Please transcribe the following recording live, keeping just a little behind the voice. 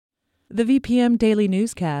The VPM Daily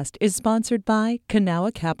Newscast is sponsored by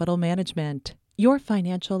Kanawha Capital Management. Your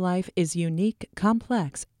financial life is unique,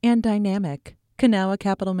 complex, and dynamic. Kanawha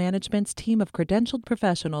Capital Management's team of credentialed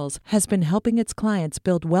professionals has been helping its clients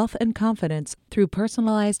build wealth and confidence through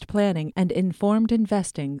personalized planning and informed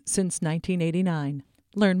investing since 1989.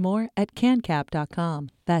 Learn more at cancap.com.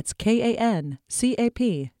 That's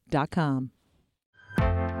KANCAP.com.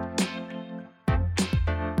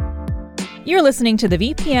 You're listening to the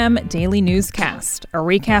VPM Daily Newscast, a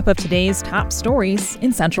recap of today's top stories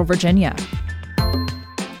in Central Virginia.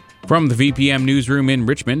 From the VPM Newsroom in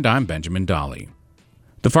Richmond, I'm Benjamin Dolly.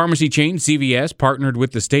 The pharmacy chain CVS partnered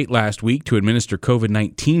with the state last week to administer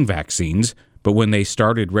COVID-19 vaccines, but when they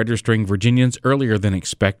started registering Virginians earlier than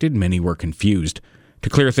expected, many were confused. To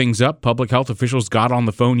clear things up, public health officials got on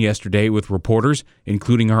the phone yesterday with reporters,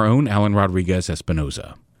 including our own Alan Rodriguez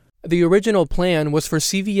Espinoza. The original plan was for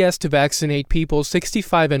CVS to vaccinate people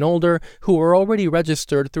 65 and older who were already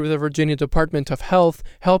registered through the Virginia Department of Health,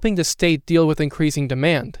 helping the state deal with increasing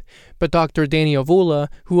demand. But Dr. Danny Avula,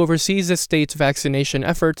 who oversees the state's vaccination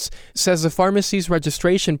efforts, says the pharmacy's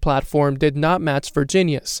registration platform did not match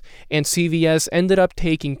Virginia's, and CVS ended up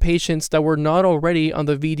taking patients that were not already on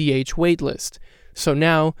the VDH waitlist. So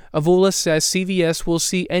now, Avula says CVS will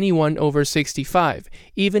see anyone over 65,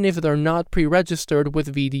 even if they're not pre-registered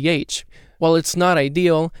with VDH. While it's not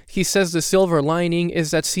ideal, he says the silver lining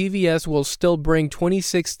is that CVS will still bring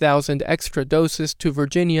 26,000 extra doses to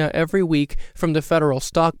Virginia every week from the federal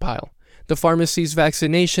stockpile. The pharmacy's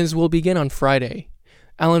vaccinations will begin on Friday.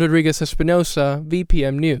 Alan Rodriguez Espinoza,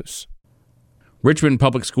 VPM News. Richmond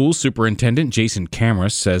Public Schools Superintendent Jason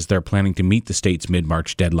Kamras says they're planning to meet the state's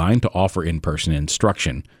mid-March deadline to offer in-person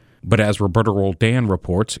instruction. But as Roberta Roldan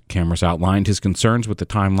reports, Kamras outlined his concerns with the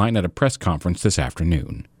timeline at a press conference this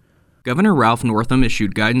afternoon. Governor Ralph Northam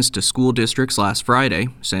issued guidance to school districts last Friday,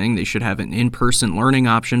 saying they should have an in-person learning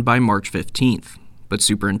option by March 15th. But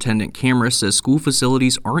Superintendent Kamras says school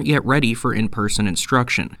facilities aren't yet ready for in-person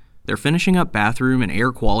instruction. They're finishing up bathroom and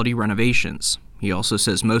air quality renovations. He also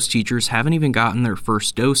says most teachers haven't even gotten their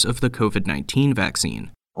first dose of the COVID-19 vaccine.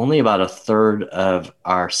 Only about a third of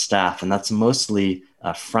our staff, and that's mostly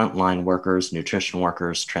frontline workers, nutrition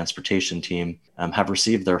workers, transportation team, have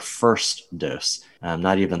received their first dose,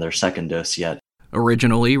 not even their second dose yet.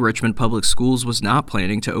 Originally, Richmond Public Schools was not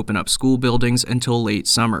planning to open up school buildings until late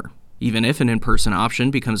summer. Even if an in-person option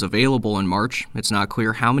becomes available in March, it's not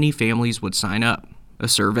clear how many families would sign up. A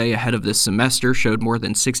survey ahead of this semester showed more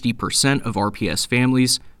than 60% of RPS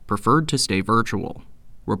families preferred to stay virtual.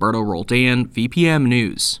 Roberto Roldan, VPM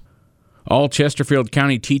News. All Chesterfield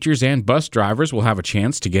County teachers and bus drivers will have a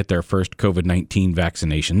chance to get their first COVID-19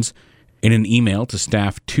 vaccinations. In an email to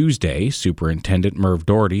staff Tuesday, Superintendent Merv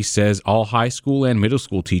Doherty says all high school and middle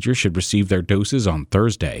school teachers should receive their doses on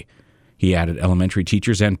Thursday. He added elementary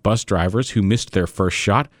teachers and bus drivers who missed their first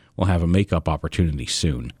shot will have a make-up opportunity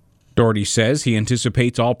soon. Doherty says he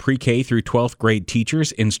anticipates all pre-K through 12th grade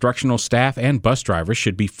teachers, instructional staff, and bus drivers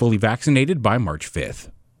should be fully vaccinated by March 5th.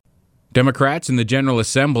 Democrats in the General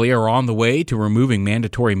Assembly are on the way to removing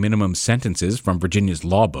mandatory minimum sentences from Virginia's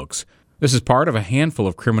law books. This is part of a handful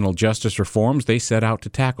of criminal justice reforms they set out to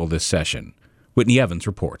tackle this session. Whitney Evans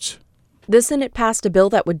reports. The Senate passed a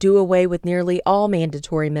bill that would do away with nearly all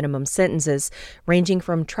mandatory minimum sentences, ranging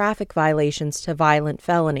from traffic violations to violent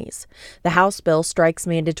felonies. The House bill strikes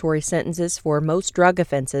mandatory sentences for most drug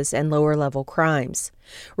offenses and lower-level crimes.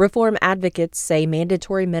 Reform advocates say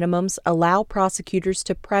mandatory minimums allow prosecutors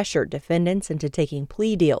to pressure defendants into taking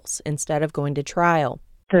plea deals instead of going to trial.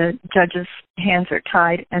 The judge's hands are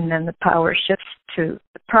tied, and then the power shifts to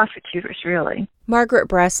the prosecutors, really. Margaret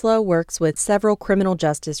Breslow works with several criminal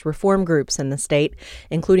justice reform groups in the state,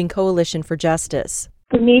 including Coalition for Justice.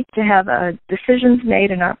 We need to have decisions made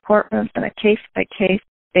in our courtrooms on a case-by-case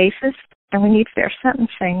basis, and we need fair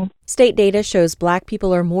sentencing. State data shows Black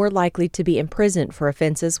people are more likely to be imprisoned for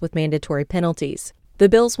offenses with mandatory penalties. The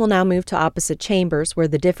bills will now move to opposite chambers where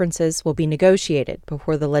the differences will be negotiated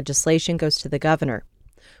before the legislation goes to the governor.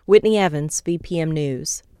 Whitney Evans, VPM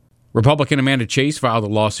News. Republican Amanda Chase filed a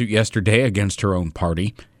lawsuit yesterday against her own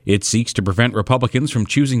party. It seeks to prevent Republicans from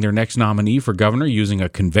choosing their next nominee for governor using a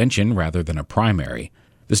convention rather than a primary.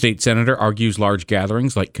 The state senator argues large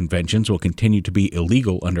gatherings like conventions will continue to be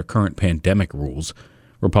illegal under current pandemic rules.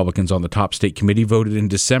 Republicans on the top state committee voted in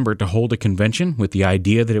December to hold a convention with the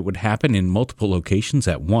idea that it would happen in multiple locations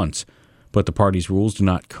at once. But the party's rules do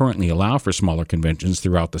not currently allow for smaller conventions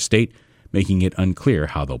throughout the state, making it unclear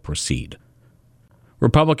how they'll proceed.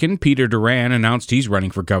 Republican Peter Duran announced he's running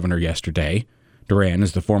for governor yesterday. Duran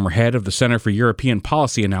is the former head of the Center for European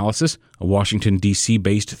Policy Analysis, a Washington,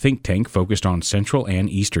 D.C.-based think tank focused on Central and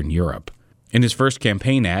Eastern Europe. In his first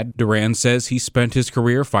campaign ad, Duran says he spent his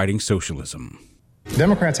career fighting socialism.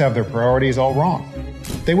 Democrats have their priorities all wrong.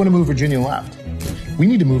 They want to move Virginia left. We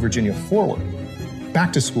need to move Virginia forward.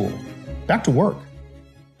 Back to school. Back to work.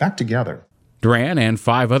 Back together. Duran and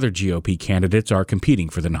 5 other GOP candidates are competing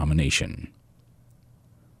for the nomination.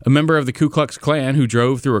 A member of the Ku Klux Klan who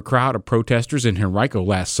drove through a crowd of protesters in Henrico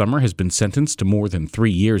last summer has been sentenced to more than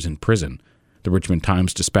 3 years in prison. The Richmond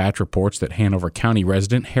Times-Dispatch reports that Hanover County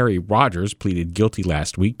resident Harry Rogers pleaded guilty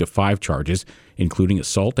last week to 5 charges, including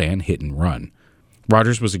assault and hit and run.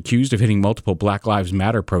 Rogers was accused of hitting multiple Black Lives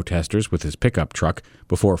Matter protesters with his pickup truck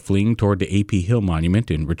before fleeing toward the A.P. Hill Monument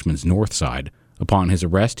in Richmond's north side. Upon his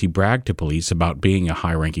arrest, he bragged to police about being a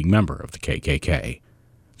high-ranking member of the KKK.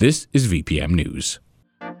 This is VPM News.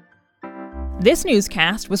 This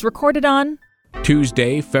newscast was recorded on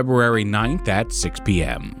Tuesday, February 9th at 6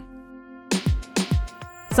 p.m.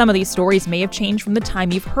 Some of these stories may have changed from the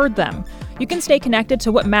time you've heard them. You can stay connected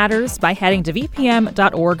to what matters by heading to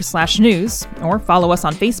vpm.org/news or follow us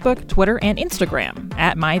on Facebook, Twitter, and Instagram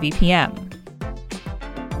at MyVPM.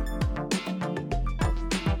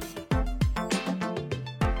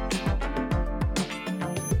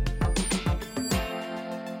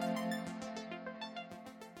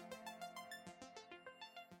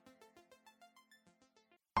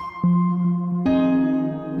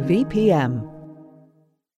 VPM.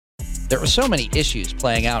 There are so many issues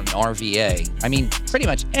playing out in RVA. I mean, pretty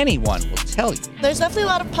much anyone will tell you. There's definitely a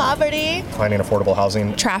lot of poverty. Finding affordable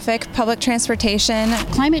housing. Traffic, public transportation.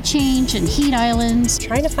 Climate change and heat islands.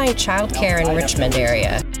 Trying to find childcare in Richmond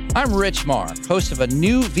area. I'm Rich Marr, host of a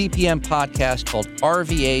new VPM podcast called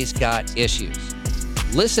RVA's Got Issues.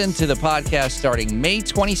 Listen to the podcast starting May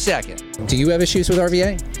 22nd. Do you have issues with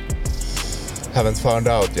RVA? Haven't found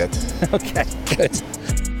out yet. Okay, good.